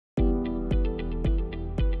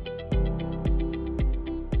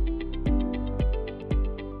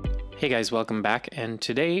Hey guys, welcome back, and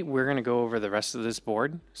today we're going to go over the rest of this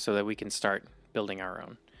board so that we can start building our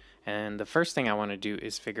own. And the first thing I want to do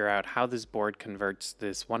is figure out how this board converts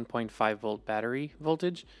this 1.5 volt battery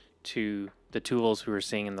voltage to the 2 volts we were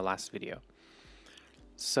seeing in the last video.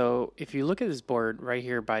 So if you look at this board right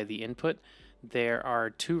here by the input, there are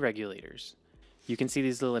 2 regulators. You can see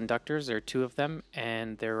these little inductors, there are 2 of them,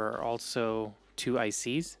 and there are also 2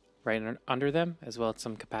 ICs right under them, as well as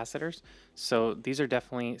some capacitors. So these are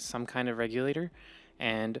definitely some kind of regulator,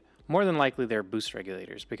 and more than likely they're boost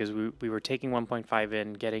regulators because we were taking 1.5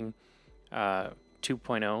 in, getting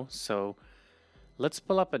 2.0. So let's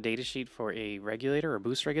pull up a datasheet for a regulator or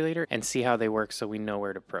boost regulator and see how they work so we know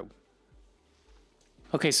where to probe.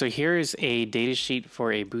 Okay, so here is a datasheet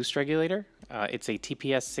for a boost regulator. It's a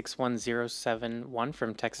TPS 61071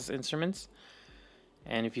 from Texas Instruments.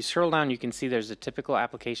 And if you scroll down, you can see there's a typical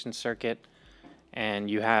application circuit, and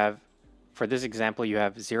you have, for this example, you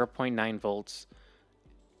have 0.9 volts,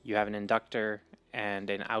 you have an inductor, and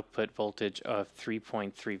an output voltage of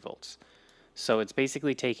 3.3 volts. So it's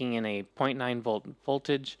basically taking in a 0.9 volt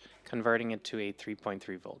voltage, converting it to a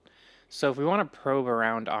 3.3 volt. So if we want to probe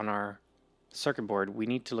around on our circuit board, we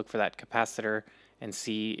need to look for that capacitor and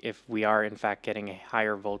see if we are in fact getting a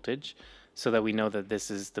higher voltage so that we know that this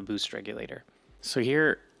is the boost regulator. So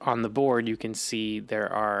here on the board you can see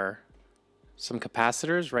there are some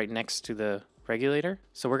capacitors right next to the regulator.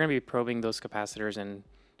 So we're going to be probing those capacitors and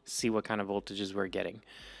see what kind of voltages we're getting.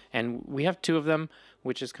 And we have 2 of them,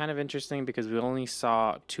 which is kind of interesting because we only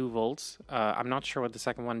saw 2 volts. I'm not sure what the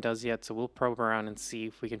second one does yet, so we'll probe around and see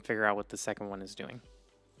if we can figure out what the second one is doing.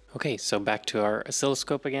 Okay, so back to our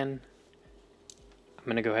oscilloscope again. I'm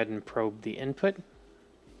going to go ahead and probe the input.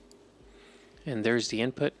 And there's the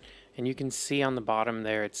input. And you can see on the bottom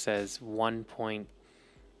there it says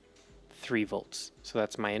 1.3 volts. So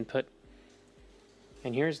that's my input.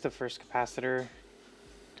 And here's the first capacitor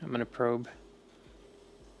I'm going to probe.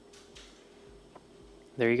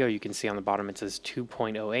 There you go. You can see on the bottom it says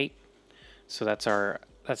 2.08. So that's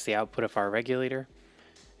the output of our regulator.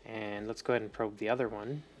 And let's go ahead and probe the other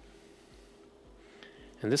one.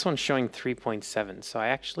 And this one's showing 3.7. So I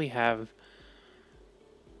actually have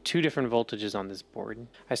 2 different voltages on this board.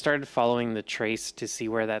 I started following the trace to see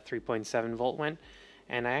where that 3.7 volt went,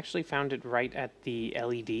 and I actually found it right at the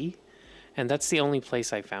LED, and that's the only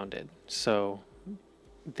place I found it. So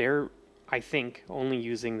they're, I think, only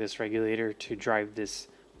using this regulator to drive this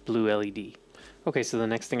blue LED. Okay, so the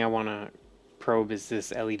next thing I want to probe is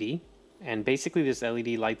this LED, and basically this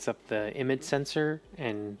LED lights up the image sensor,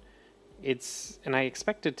 and I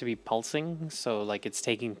expect it to be pulsing, so like it's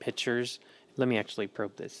taking pictures. Let me actually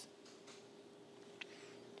probe this.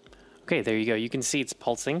 Okay, there you go. You can see it's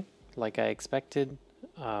pulsing like I expected,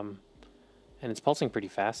 and it's pulsing pretty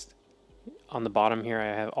fast. On the bottom here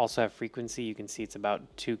I also have frequency. You can see it's about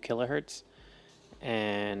 2 kilohertz,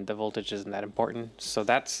 and the voltage isn't that important. So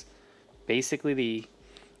that's basically the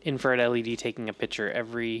infrared LED taking a picture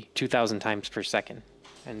every 2,000 times per second.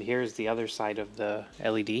 And here's the other side of the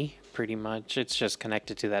LED. Pretty much it's just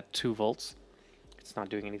connected to that 2 volts. It's not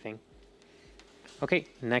doing anything. Okay,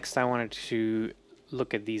 next I wanted to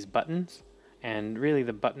look at these buttons, and really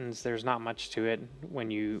the buttons, there's not much to it.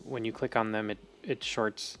 When you click on them, it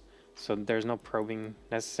shorts, so there's no probing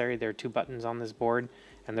necessary. There are 2 buttons on this board,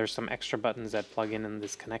 and there's some extra buttons that plug in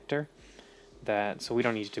this connector, so we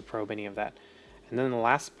don't need to probe any of that. And then the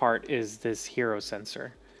last part is this hero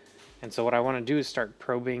sensor, and so what I want to do is start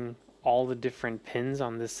probing all the different pins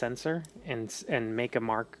on this sensor and make a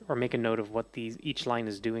mark or make a note of what each line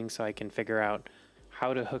is doing, so I can figure out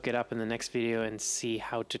how to hook it up in the next video and see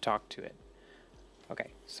how to talk to it. Okay,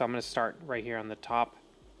 so I'm going to start right here on the top.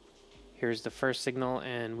 Here's the first signal,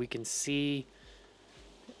 and we can see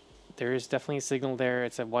there is definitely a signal there.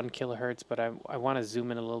 It's at 1 kilohertz, but I want to zoom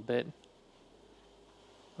in a little bit.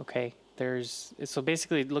 Okay, so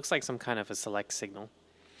basically it looks like some kind of a select signal.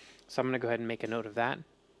 So I'm going to go ahead and make a note of that.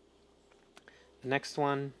 The next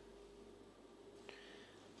one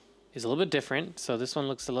is a little bit different. So this one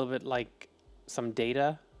looks a little bit like some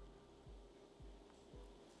data.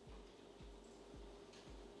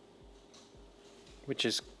 Which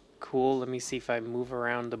is cool. Let me see if I move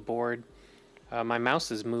around the board. My mouse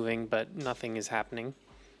is moving, but nothing is happening.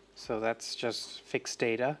 So that's just fixed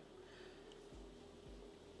data.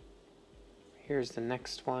 Here's the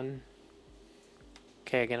next one.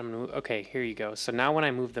 Okay, again, I'm gonna move. Okay, here you go. So now when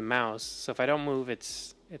I move the mouse, so if I don't move,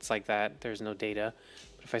 it's like that. There's no data.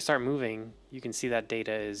 But if I start moving, you can see that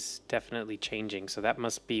data is definitely changing. So that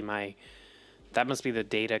must be the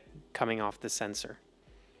data coming off the sensor.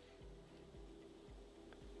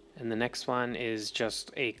 And the next one is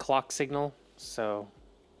just a clock signal. So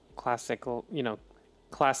classical,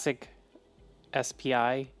 classic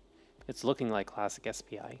SPI. It's looking like classic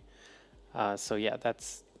SPI. So yeah,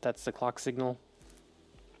 that's the clock signal.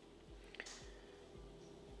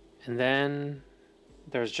 And then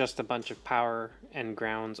there's just a bunch of power and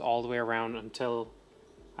grounds all the way around until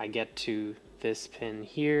I get to this pin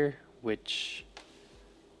here, which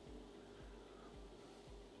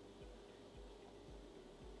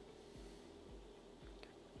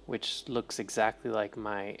looks exactly like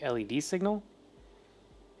my LED signal.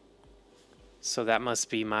 So that must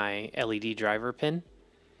be my LED driver pin.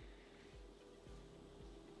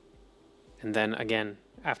 And then again,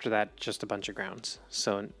 after that, just a bunch of grounds.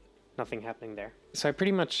 So nothing happening there. So I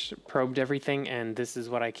pretty much probed everything, and this is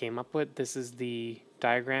what I came up with. This is the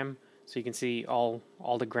diagram. So you can see all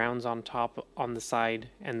the grounds on top, on the side,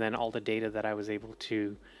 and then all the data that I was able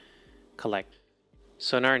to collect.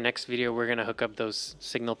 So in our next video, we're going to hook up those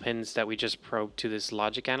signal pins that we just probed to this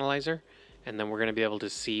logic analyzer, and then we're going to be able to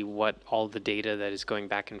see what all the data that is going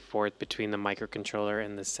back and forth between the microcontroller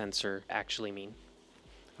and the sensor actually mean.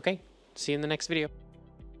 Okay, see you in the next video.